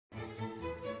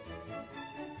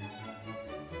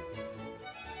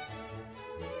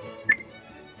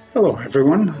Hello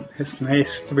everyone, it's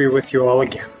nice to be with you all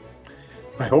again.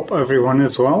 I hope everyone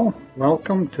is well.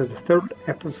 Welcome to the third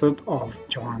episode of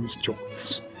John's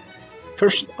Jokes.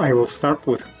 First, I will start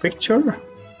with a picture.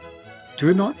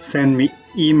 Do not send me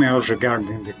emails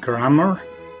regarding the grammar,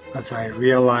 as I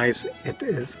realize it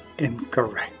is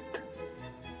incorrect.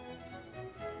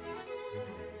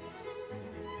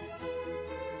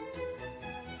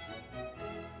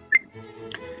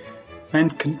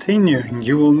 And continuing,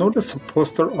 you will notice a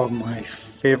poster of my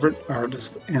favorite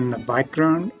artist in the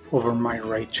background over my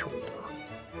right shoulder.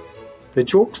 The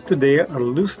jokes today are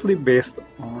loosely based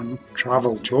on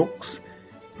travel jokes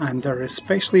and are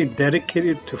especially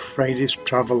dedicated to Friday's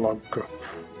Travelogue group.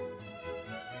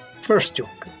 First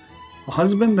joke. A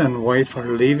husband and wife are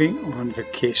leaving on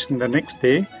vacation the next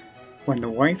day when the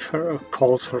wife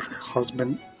calls her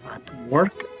husband at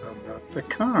work about the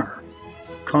car.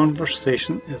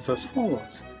 Conversation is as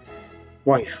follows.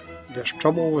 Wife, there's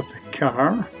trouble with the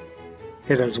car.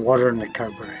 It has water in the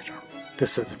carburetor.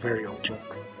 This is a very old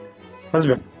joke.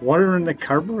 Husband, water in the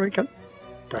carburetor?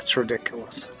 That's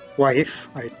ridiculous. Wife,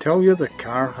 I tell you the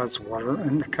car has water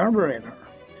in the carburetor.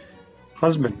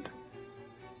 Husband,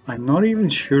 I'm not even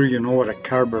sure you know what a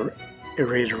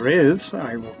carburetor is.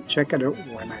 I will check it out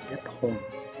when I get home.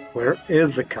 Where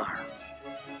is the car?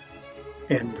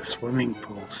 In the swimming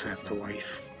pool, says the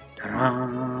wife.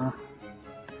 Ta-da!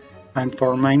 And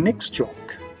for my next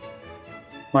joke.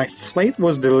 My flight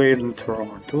was delayed in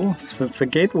Toronto. Since a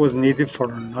gate was needed for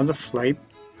another flight,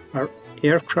 our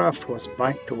aircraft was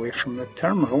backed away from the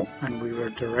terminal and we were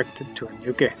directed to a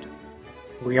new gate.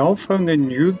 We all found a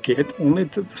new gate only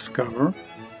to discover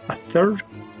a third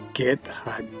gate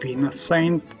had been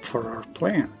assigned for our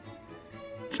plane.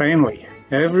 Finally,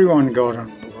 everyone got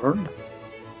on board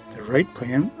the right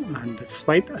plane and the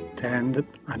flight attendant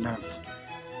announced,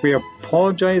 "We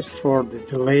apologize for the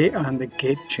delay and the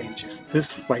gate changes.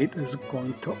 This flight is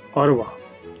going to Ottawa.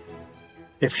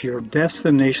 If your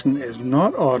destination is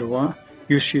not Ottawa,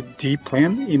 you should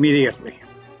deplane immediately."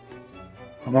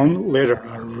 A moment later,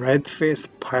 a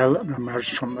red-faced pilot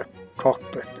emerged from the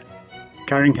cockpit,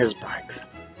 carrying his bags.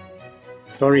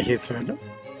 "Sorry," he said,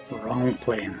 "wrong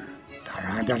plane."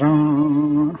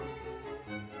 Da-da-da-da.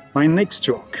 My next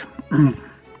joke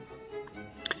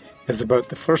is about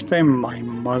the first time my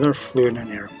mother flew in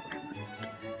an airplane.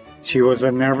 She was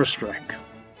a nervous wreck.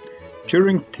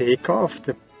 During takeoff,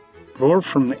 the roar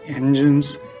from the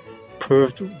engines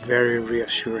proved very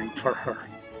reassuring for her.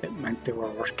 It meant they were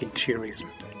working, she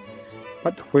reasoned.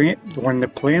 But when the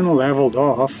plane leveled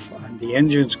off and the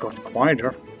engines got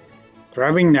quieter,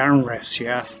 grabbing the armrest, she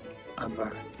asked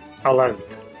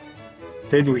aloud,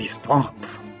 "Did we stop?"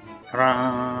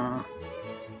 Hurrah!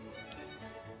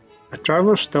 A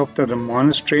traveler stopped at a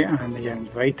monastery and they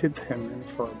invited him in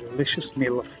for a delicious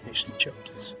meal of fish and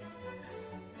chips.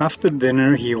 After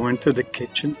dinner, he went to the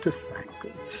kitchen to thank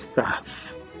the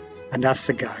staff and asked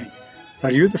the guy,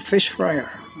 "Are you the fish fryer?"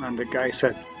 And the guy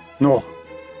said, "No,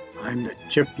 I'm the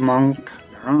chipmunk."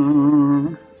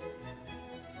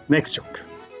 Next joke.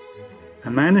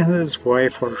 A man and his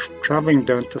wife were traveling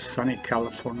down to sunny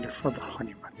California for the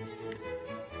honeymoon.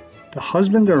 The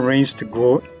husband arranged to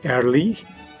go early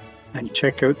and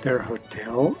check out their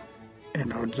hotel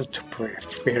in order to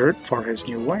prepare it for his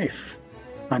new wife,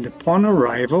 and upon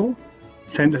arrival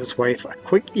sent his wife a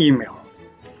quick email.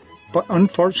 But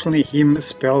unfortunately he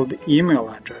misspelled the email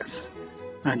address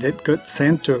and it got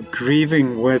sent to a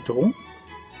grieving widow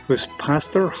whose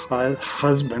pastor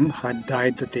husband had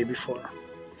died the day before.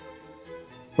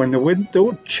 When the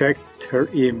widow checked her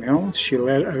email, she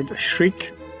let out a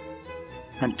shriek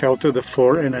and fell to the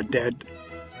floor in a dead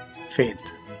faint.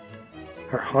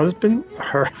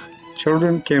 Her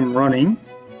children came running.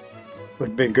 It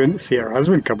would be good to see her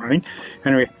husband come running.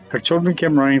 Anyway, her children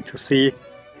came running to see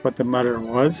what the matter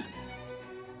was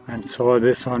and saw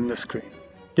this on the screen.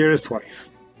 "Dearest wife,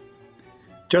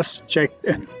 just checked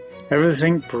in.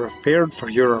 Everything prepared for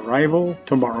your arrival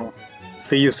tomorrow.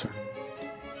 See you soon.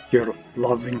 Your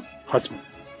loving husband.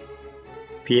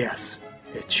 P.S.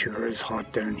 It sure is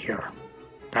hot down here."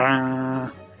 Ta-da!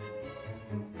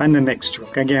 And the next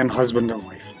joke, again, husband and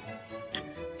wife.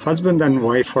 Husband and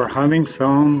wife were having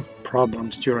some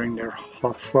problems during their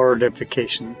Florida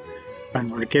vacation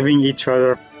and were giving each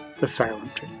other the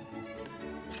silent treatment.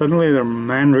 Suddenly the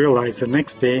man realized the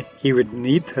next day he would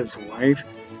need his wife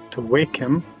to wake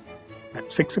him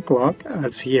at 6 o'clock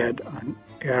as he had an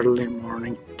early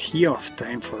morning tee-off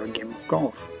time for a game of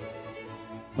golf.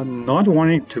 But not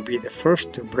wanting to be the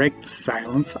first to break the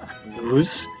silence and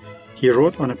lose, he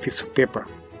wrote on a piece of paper,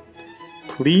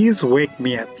 "Please wake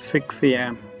me at 6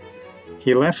 a.m.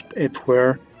 He left it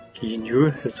where He knew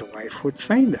his wife would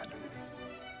find it.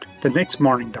 The next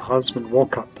morning the husband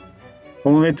woke up,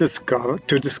 only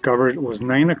to discover it was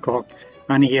 9 o'clock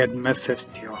and he had missed his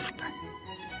tee-off time.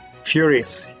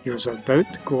 Furious, he was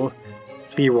about to go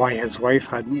see why his wife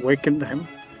hadn't wakened him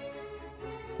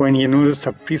when he noticed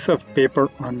a piece of paper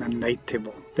on the night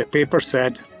table. The paper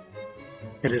said,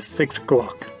 "It is 6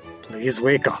 o'clock. Please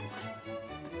wake up."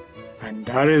 And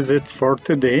that is it for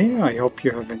today. I hope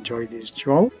you have enjoyed these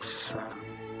jokes,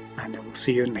 and I will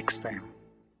see you next time.